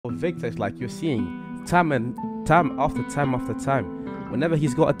for Victor, it's like you're seeing time after time. Whenever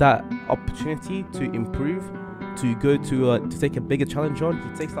he's got that opportunity to improve, to go to take a bigger challenge on,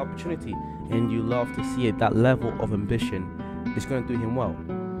 he takes the opportunity, and you love to see it. That level of ambition is going to do him well.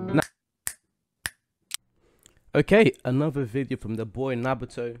 Now, okay, another video from the boy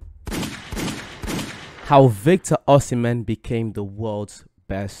Nabuto. How Victor Osimhen became the world's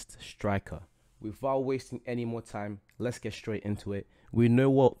best striker. Without wasting any more time, let's get straight into it. We know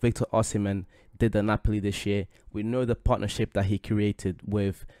what Victor Osimhen did at Napoli this year. We know the partnership that he created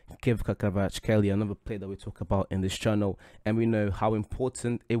with Kvaratskhelia, another player that we talk about in this channel, and we know how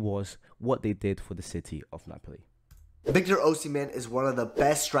important it was what they did for the city of Napoli. Victor Osimhen is one of the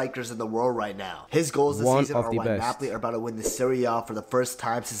best strikers in the world right now. His goals this season are why Napoli are about to win the Serie A for the first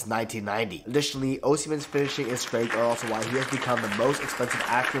time since 1990. Additionally, Osimhen's finishing and strength are also why he has become the most expensive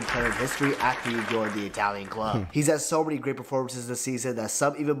African player in history after he joined the Italian club. He's had so many great performances this season that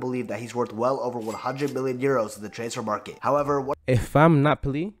some even believe that he's worth well over 100 million euros in the transfer market. However, if I'm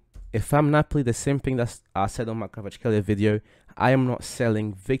Napoli, the same thing that I said on my Kvaratskhelia video, I am not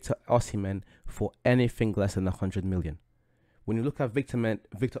selling Victor Osimhen for anything less than 100 million. When you look at Victor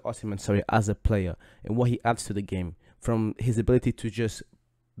Osimhen, as a player and what he adds to the game, from his ability to just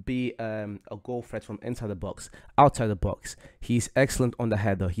be a goal threat from inside the box, outside the box, he's excellent on the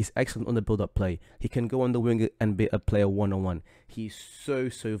header, he's excellent on the build-up play, he can go on the wing and be a player one-on-one. He's so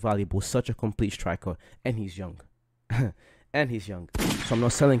valuable, such a complete striker, and he's young. And he's young, so I'm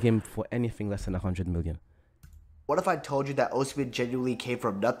not selling him for anything less than 100 million. What if I told you that Osimhen genuinely came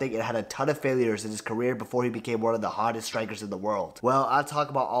from nothing and had a ton of failures in his career before he became one of the hottest strikers in the world? Well, I'll talk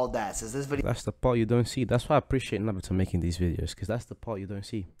about all that since this video— that's the part you don't see. That's why I appreciate Nabuto making these videos, because that's the part you don't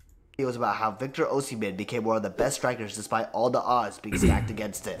see. It was about how Victor Osimhen became one of the best strikers despite all the odds being stacked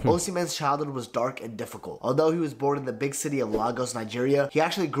against him. Osimhen's childhood was dark and difficult. Although he was born in the big city of Lagos, Nigeria, he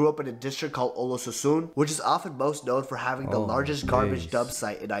actually grew up in a district called Olososun, which is often most known for having the largest garbage dump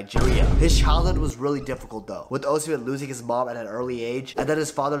site in Nigeria. His childhood was really difficult though, with Osimhen losing his mom at an early age, and then his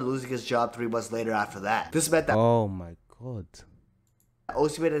father losing his job 3 months later after that. This meant that— oh my god.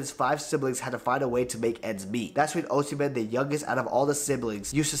 Osimhen and his 5 siblings had to find a way to make ends meet. That's when Osimhen, the youngest out of all the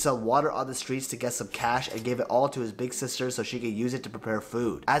siblings, used to sell water on the streets to get some cash and gave it all to his big sister so she could use it to prepare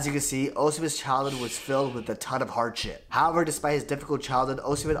food. As you can see, Osimhen's childhood was filled with a ton of hardship. However, despite his difficult childhood,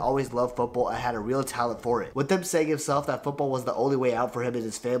 Osimhen always loved football and had a real talent for it. With him saying himself that football was the only way out for him and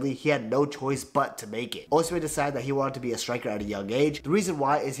his family, he had no choice but to make it. Osimhen decided that he wanted to be a striker at a young age. The reason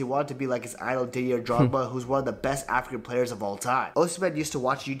why is he wanted to be like his idol Didier Drogba, who's one of the best African players of all time. Osimhen used to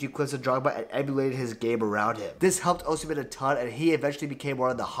watch YouTube clips of Drogba and emulated his game around him. This helped Osimhen a ton, and he eventually became one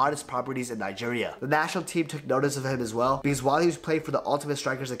of the hottest properties in Nigeria. The national team took notice of him as well, because while he was playing for the Ultimate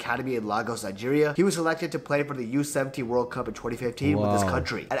Strikers Academy in Lagos, Nigeria, he was selected to play for the U17 World Cup in 2015 with his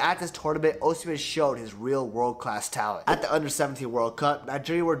country. And at this tournament, Osimhen showed his real world-class talent. At the Under-17 World Cup,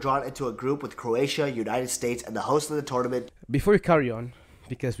 Nigeria were drawn into a group with Croatia, United States, and the host of the tournament. Before we carry on,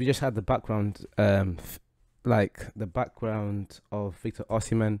 because we just had the background, the background of Victor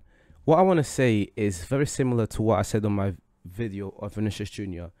Osimhen, what I want to say is very similar to what I said on my video of Vinicius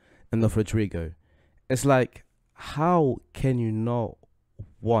Jr. and of Rodrigo. It's like, how can you not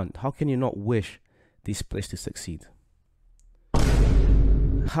wish these players to succeed?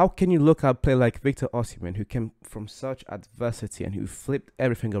 How can you look at a player like Victor Osimhen, who came from such adversity and who flipped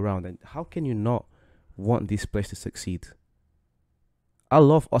everything around, and how can you not want these players to succeed? I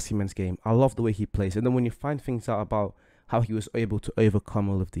love Osimhen's game. I love the way he plays. And then when you find things out about how he was able to overcome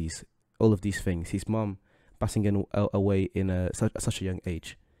all of these things, his mom passing away in such a young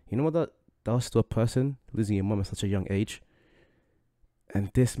age. You know what that does to a person, losing your mom at such a young age?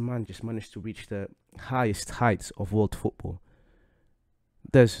 And this man just managed to reach the highest heights of world football.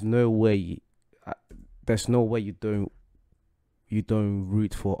 There's no way you don't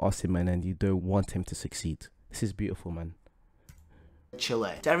root for Osimhen and you don't want him to succeed. This is beautiful, man.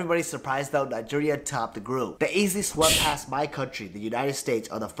 Chile. To everybody's surprise though, Nigeria topped the group. They easily swept past my country, the United States,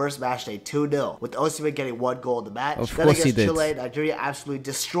 on the first match day 2-0, with Osimhen getting 1 goal in the match. Then against Chile, Nigeria absolutely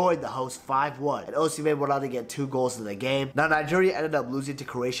destroyed the hosts 5-1, and Osimhen went on to get 2 goals in the game. Now Nigeria ended up losing to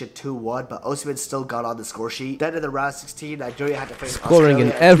Croatia 2-1, but Osimhen still got on the score sheet. Then in the round 16, Nigeria had to face scoring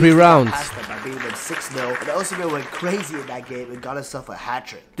Australia in every round, past them by beating them 6-0, and Osimhen went crazy in that game and got himself a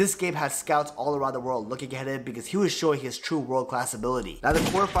hat-trick. This game had scouts all around the world looking at him because he was showing his true world-class ability. ability. Now the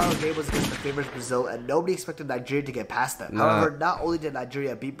quarterfinal game was against the favorites Brazil, and nobody expected Nigeria to get past them. However, not only did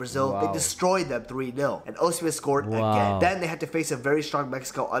Nigeria beat Brazil, they destroyed them 3-0, and Osimhen scored again. Then they had to face a very strong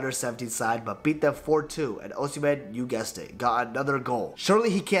Mexico under-17 side, but beat them 4-2, and Osimhen, you guessed it, got another goal. Surely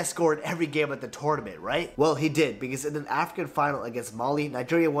he can't score in every game at the tournament, right? Well, he did, because in an African final against Mali,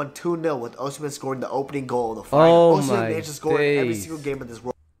 Nigeria won 2-0 with Osimhen scoring the opening goal of the final. Osimhen managed to score in every single game of this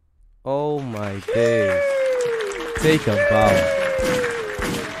World. Oh my days. Take a bow.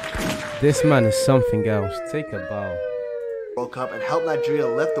 This man is something else. Take a bow. World Cup and helped Nigeria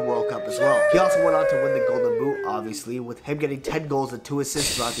lift the World Cup as well. He also went on to win the Golden Boot, obviously, with him getting 10 goals and 2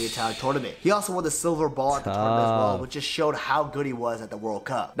 assists throughout the entire tournament. He also won the silver ball at the tournament as well, which just showed how good he was at the World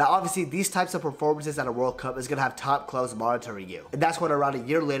Cup. Now, obviously, these types of performances at a World Cup is going to have top clubs monitoring you. And that's when around a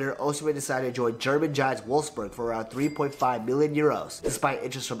year later, Osimhen decided to join German giants Wolfsburg for around 3.5 million euros, despite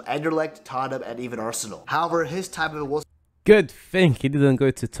interest from Anderlecht, Tottenham, and even Arsenal. However, his time in Wolfsburg... Good thing he didn't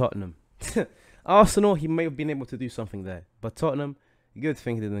go to Tottenham. Arsenal, he may have been able to do something there. But Tottenham... Good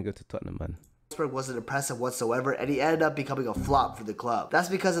thing he didn't go to Tottenham, man. Wolfsburg wasn't impressive whatsoever, and he ended up becoming a flop for the club. That's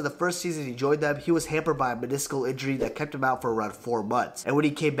because in the first season he joined them, he was hampered by a meniscal injury that kept him out for around 4 months. And when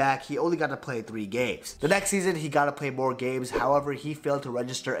he came back, he only got to play 3 games. The next season, he got to play more games. However, he failed to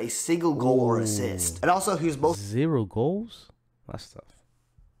register a single goal or assist. And also, he was 0 goals? That's tough.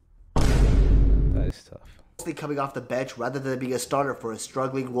 That is tough. Coming off the bench rather than being a starter for a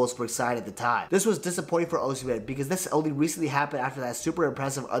struggling Wolfsburg side at the time. This was disappointing for Osimhen because this only recently happened after that super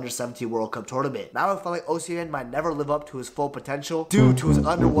impressive under-17 World Cup tournament. Now it felt like Osimhen might never live up to his full potential due to his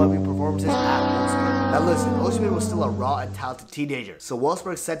underwhelming performances at Wolfsburg. Now listen, Osimhen was still a raw and talented teenager, so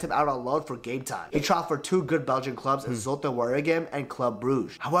Wolfsburg sent him out on loan for game time. He tried for 2 good Belgian clubs in Zulte Waregem and Club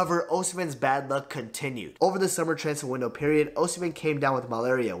Brugge. However, Osimhen's bad luck continued. Over the summer transfer window period, Osimhen came down with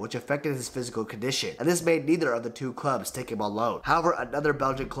malaria, which affected his physical condition, and this made neither of the 2 clubs take him on loan. However, another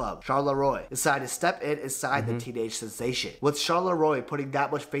Belgian club, Charleroi, decided to step in and sign the teenage sensation. With Charleroi putting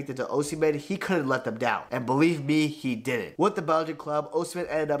that much faith into Osimhen, he couldn't let them down. And believe me, he didn't. With the Belgian club, Osimhen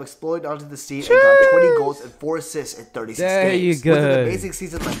ended up exploding onto the scene and got 20 goals and 4 assists in 36 games. You go. With an amazing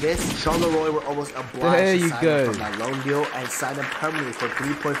season like this, Charleroi were almost obliged to sign him from that loan deal and sign him permanently for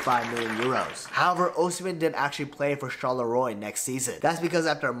 3.5 million euros. However, Osimhen didn't actually play for Charleroi next season. That's because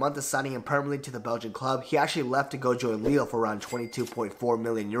after a month of signing him permanently to the Belgian club, he actually left to go join Lille for around 22.4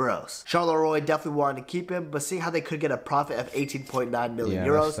 million euros. Charleroi definitely wanted to keep him, but seeing how they could get a profit of 18.9 million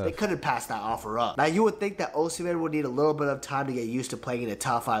euros, they couldn't pass that offer up. Now you would think that Osimhen would need a little bit of time to get used to playing in a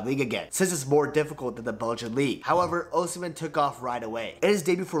top 5 league again, since it's more difficult than the Belgian league. However, Osimhen took off right away. In his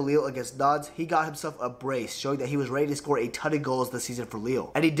debut for Lille against Nantes, he got himself a brace, showing that he was ready to score a ton of goals this season for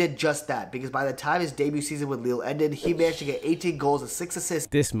Lille. And he did just that, because by the time his debut season with Lille ended, he managed to get 18 goals and 6 assists.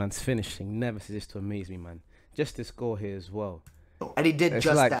 This man's finishing never ceases to amaze me, man. Just to score here as well. And he did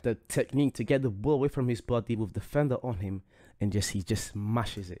just like that. The technique to get the ball away from his body with defender on him, and he just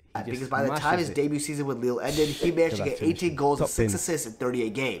smashes it. Because by the time his debut season with Lille ended, he managed to get 18 goals and 6 assists in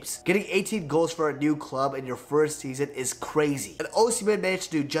 38 games. Getting 18 goals for a new club in your first season is crazy. And Osimhen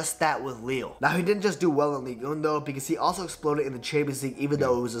managed to do just that with Lille. Now he didn't just do well in Ligue 1 though, because he also exploded in the Champions League even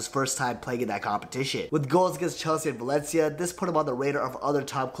though it was his first time playing in that competition. With goals against Chelsea and Valencia, this put him on the radar of other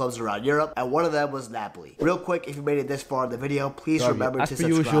top clubs around Europe, and one of them was Napoli. Real quick, if you made it this far in the video, please remember to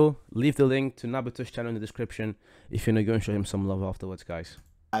subscribe. As per usual, leave the link to Nabato's channel in the description if you're going to show him some love afterwards, guys.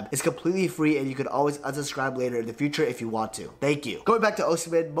 It's completely free and you can always unsubscribe later in the future if you want to. Thank you. Going back to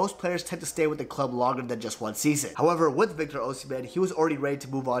Osimhen, most players tend to stay with the club longer than just 1 season. However, with Victor Osimhen, he was already ready to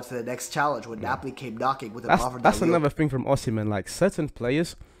move on to the next challenge when Napoli came knocking with an offer. That's another thing from Osimhen. Like, certain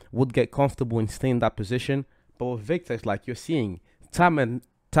players would get comfortable in staying in that position, but with Victor, it's like you're seeing time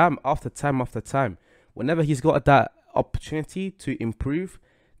after time. Whenever he's got that opportunity to improve,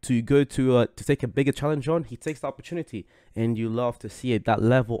 to go to take a bigger challenge on, he takes the opportunity, and you love to see it. That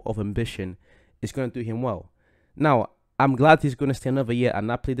level of ambition is going to do him well. Now, I'm glad he's going to stay another year at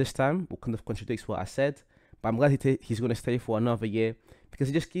Napoli this time. What kind of contradicts what I said, but I'm glad he's going to stay for another year because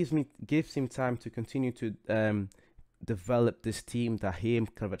it just gives him time to continue to develop this team that him,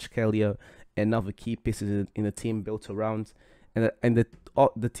 Kvaratskhelia, and other key pieces in the team built around, and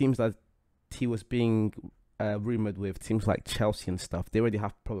the teams that he was being rumored with, teams like Chelsea and stuff, they already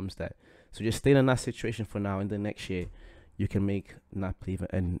have problems there. So just stay in that situation for now, and then next year you can make Napoli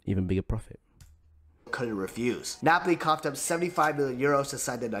an even bigger profit. Couldn't refuse. Napoli coughed up 75 million euros to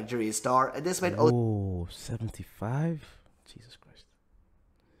sign the Nigerian star, and this made 75? Jesus Christ.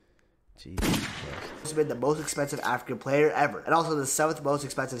 Jesus Christ. Osimhen, the most expensive African player ever, and also the 7th most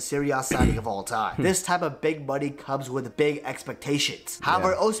expensive Serie A signing of all time. This type of big money comes with big expectations.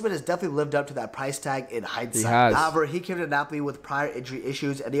 However, Osimhen has definitely lived up to that price tag in hindsight. However, he came to Napoli with prior injury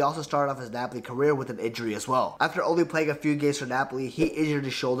issues, and he also started off his Napoli career with an injury as well. After only playing a few games for Napoli, he injured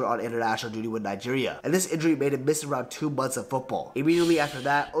his shoulder on international duty with Nigeria, and this injury made him miss around 2 months of football. Immediately after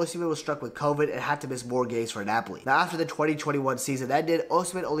that, Osimhen was struck with COVID and had to miss more games for Napoli. Now, after the 2021 season ended,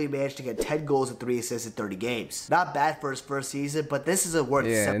 Osimhen only managed to get 10 goals and 3 assists in 30 games. Not bad for his first season, but this isn't worth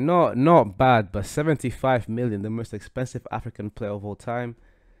it. Yeah, not bad, but 75 million, the most expensive African player of all time.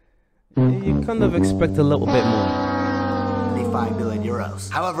 You kind of expect a little bit more. 5 million euros.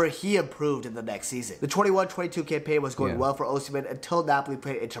 However, he improved in the next season. The 21-22 campaign was going well for Osimhen until Napoli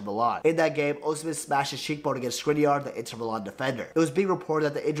played Inter Milan. In that game, Osimhen smashed his cheekbone against Skriniar, the Inter Milan defender. It was being reported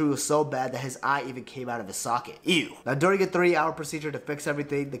that the injury was so bad that his eye even came out of his socket. Ew. Now, during a 3-hour procedure to fix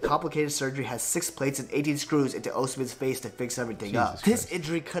everything, the complicated surgery has 6 plates and 18 screws into Osimhen's face to fix everything up. This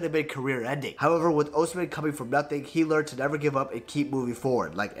injury could have been career-ending. However, with Osimhen coming from nothing, he learned to never give up and keep moving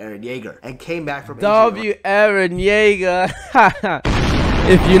forward, like Aaron Yeager, and came back from injury. Aaron Yeager.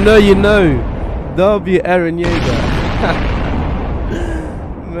 If you know, you know. W Aaron Yeager.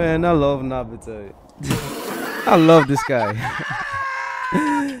 Man, I love Nabuto. I love this guy.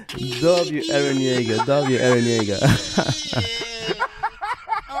 W Aaron Yeager. W Aaron Yeager.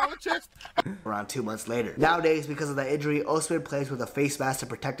 Around 2 months later. Nowadays, because of that injury, Osimhen plays with a face mask to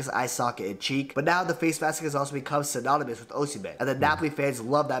protect his eye socket and cheek, but now the face mask has also become synonymous with Osimhen, and the Napoli fans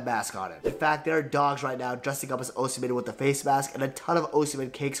love that mask on him. In fact, there are dogs right now dressing up as Osimhen with the face mask, and a ton of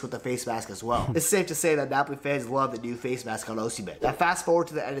Osimhen cakes with the face mask as well. It's safe to say that Napoli fans love the new face mask on Osimhen. Now fast forward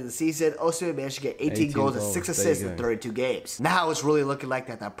to the end of the season, Osimhen managed to get 18 goals and 6 assists in 32 games. Now it's really looking like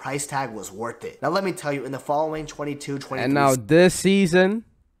that price tag was worth it. Now let me tell you, in the following 22-23 and now this season,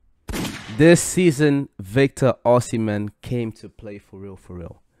 Victor Osimhen came to play for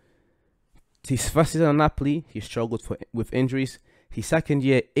real. His first season at Napoli, he struggled with injuries. His second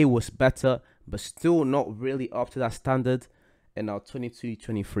year, it was better, but still not really up to that standard. And now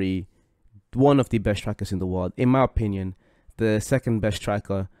 22-23, one of the best strikers in the world. In my opinion, the second best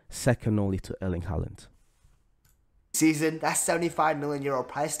striker, second only to Erling Haaland. Season, that 75 million euro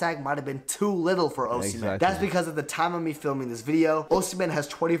price tag might have been too little for Osimhen. Exactly. That's because at the time of me filming this video, Osimhen has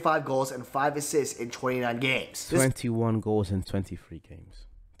 25 goals and 5 assists in 29 games. 21 goals in 23 games.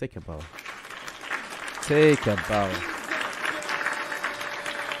 Take a bow. Take a bow.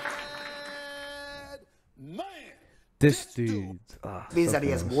 This dude means that he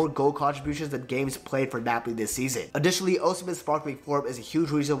has more goal contributions than games played for Napoli this season. Additionally, Osimhen's sparkling form is a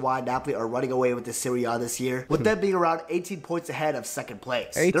huge reason why Napoli are running away with the Serie A this year, with them being around 18 points ahead of second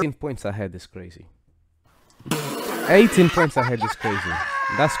place. 18 points ahead is crazy. 18 points ahead is crazy.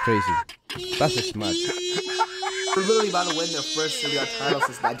 That's crazy. That's just mad. They're literally about to win their first Serie A title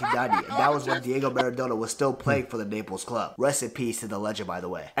since 1990, and that was when Diego Maradona was still playing for the Naples club. Rest in peace to the legend, by the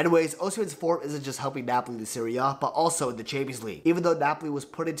way. Anyways, Osimhen's form isn't just helping Napoli in the Serie A, but also in the Champions League. Even though Napoli was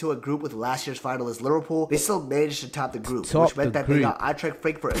put into a group with last year's finalist Liverpool, they still managed to top the group, which meant that they got Eintracht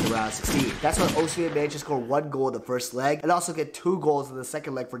Frankfurt in the round of 16. That's when Osimhen managed to score 1 goal in the first leg, and also get 2 goals in the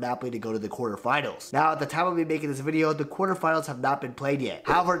second leg for Napoli to go to the quarterfinals. Now, at the time of me making this video, the quarterfinals have not been played yet.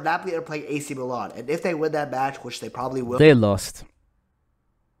 However, Napoli are playing AC Milan, and if they win that match, which they probably will. They lost.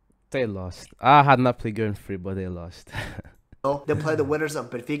 I had Napoli going free, but they lost. They'll play the winners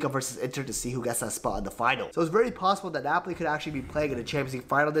of Benfica versus Inter to see who gets that spot in the final. So it's very possible that Napoli could actually be playing in a Champions League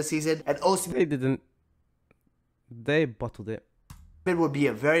final this season, and Osimhen They didn't. They bottled it. would be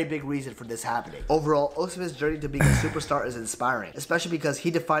a very big reason for this happening. Overall, Osimhen's journey to being a superstar is inspiring, especially because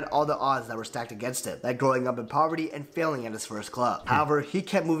he defied all the odds that were stacked against him, like growing up in poverty and failing at his first club. However, he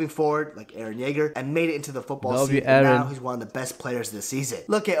kept moving forward, like Aaron Yeager, and made it into the football scene, and now he's one of the best players this season.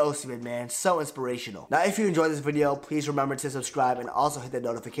 Look at Osimhen, man, so inspirational. Now, if you enjoyed this video, please remember to subscribe and also hit the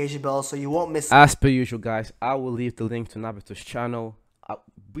notification bell so you won't miss. As per usual, guys, I will leave the link to Nabuto's channel.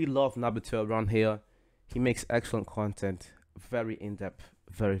 We love Nabuto around here. He makes excellent content, very in-depth,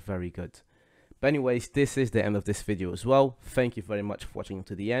 very good. But anyways, this is the end of this video as well. Thank you very much for watching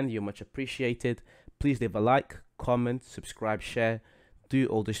to the end. You're much appreciated. Please leave a like, comment, subscribe, share. Do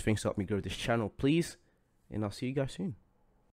all these things to help me grow this channel, please. And I'll see you guys soon.